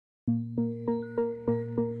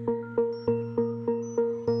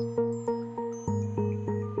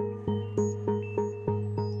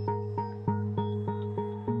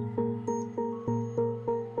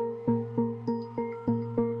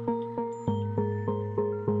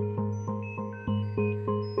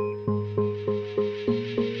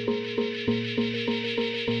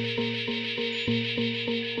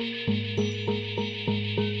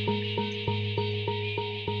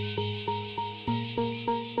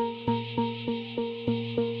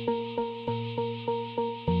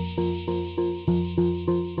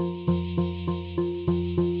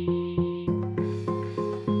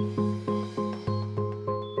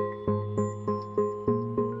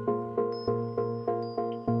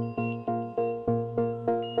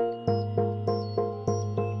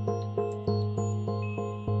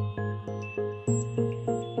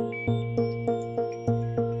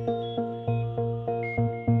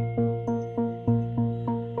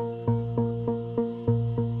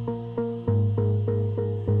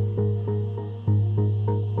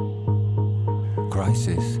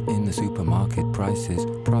crisis in the supermarket prices.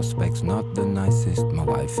 Prospects not the nicest. My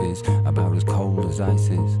wife is about as cold as ice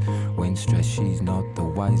is. When stressed, she's not the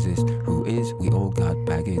wisest. Who is? We all got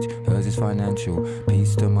baggage. Hers is financial.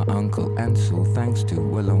 Peace to my uncle Ansel. Thanks to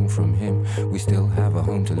a loan from him, we still have a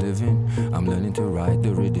home to live in. I'm learning to ride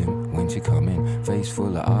the rhythm when she coming. Face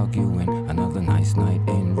full of arguing. Another nice night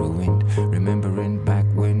in ruined. Remembering back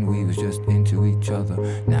when we was just into each other.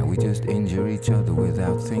 Now we just injure each other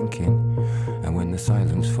without thinking. And when the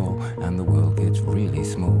silence fall and the world gets really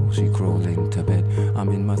small, she crawl into bed. I'm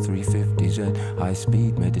in my 350Z, high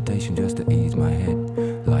speed meditation just to ease my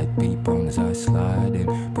head. Light beep on as I slide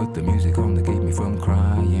in. Put the music on to keep me from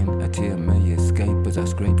crying. A tear may escape as I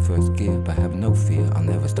scrape first gear, but have no fear, I'll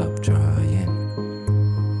never stop trying.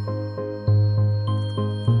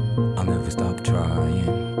 I'll never stop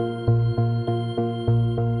trying.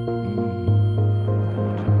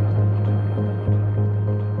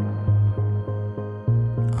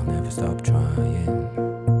 Stop trying.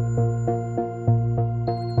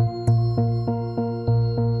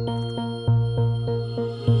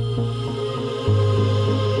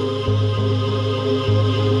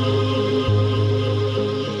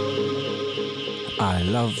 I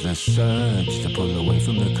love the surge to pull away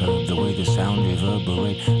from the curb, the way the sound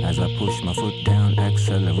reverberate as I push my foot down,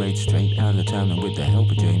 accelerate straight out of town, and with the help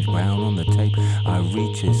of James Brown on the tape, I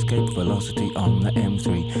reach escape velocity on the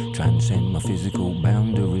M3, transcend my physical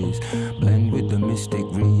boundaries, blend with the mystic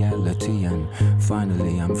reality, and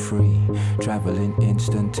finally I'm free, traveling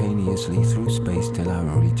instantaneously through space till I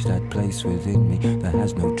reach that place within me that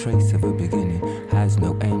has no trace of a beginning, has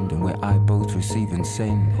no end, and where I both receive and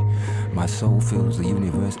send. My soul fills the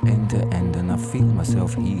universe end to end, and I feel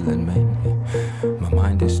myself heal and mend. My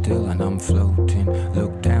mind is still and I'm floating.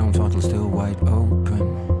 Look down, throttle still wide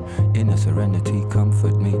open. Inner serenity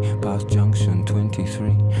comfort me past junction 23.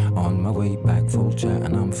 On my way back, full chat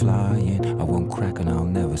and I'm flying. I won't crack and I'll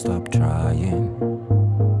never stop trying.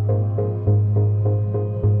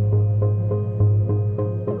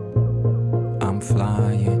 I'm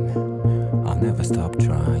flying, I'll never stop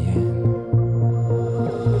trying.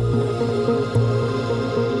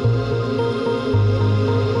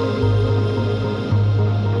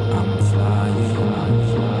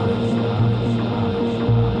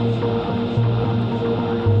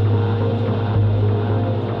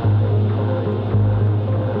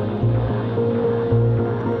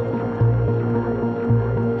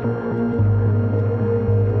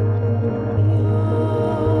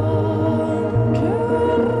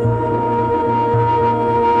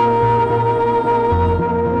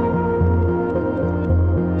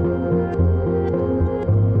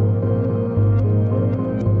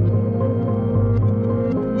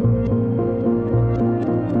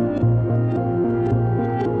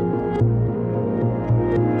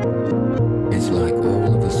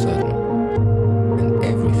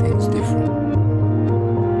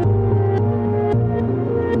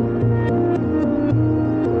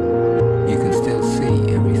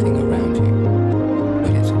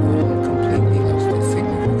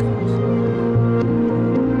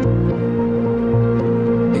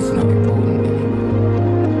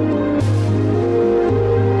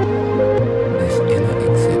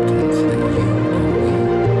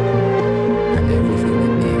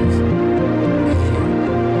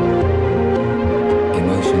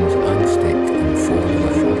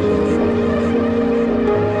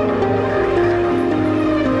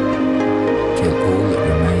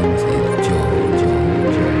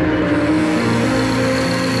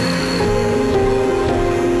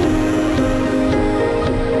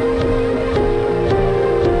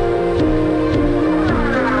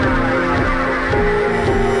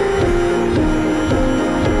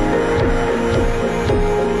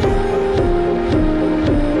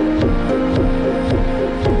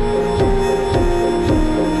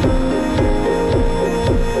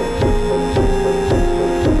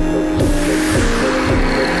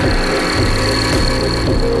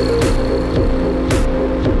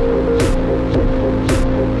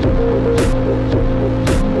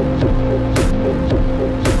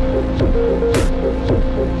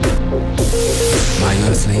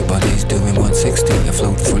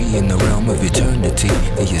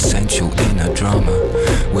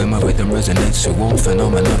 Resonates through all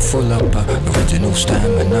phenomena, full up original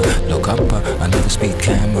stamina. Look up another speed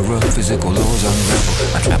camera, physical laws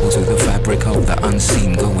unravel. I travel through the fabric of the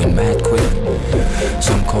unseen, going mad quick.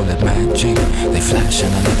 Some call it magic, they flash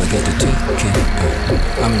and I never get a ticket.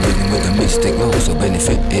 I'm in rhythm with the mystic law, so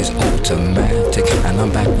benefit is automatic. And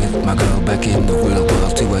I'm back with my girl, back in the real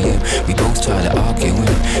world, 2 AM. We both try to argue,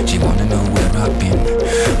 she wanna know where I've been.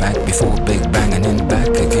 Back before Big Bang and then back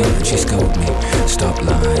again. she scolded me, stop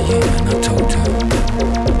lying, and I told her,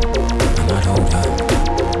 and I'd hold her.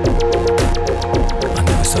 I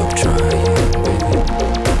never stopped trying, baby.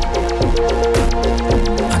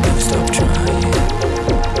 I never stopped trying.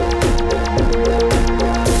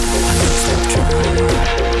 I never stopped trying.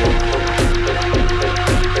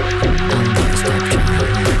 I'll never stop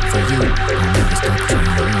trying for you. I'll never stop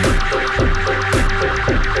trying.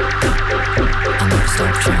 I'll never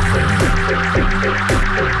stop trying.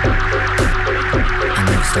 I'll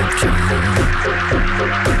never stop trying.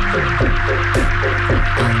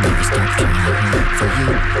 I'll never stop trying for you.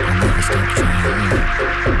 I'll never stop trying.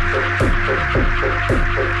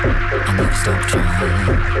 I'll never stop trying.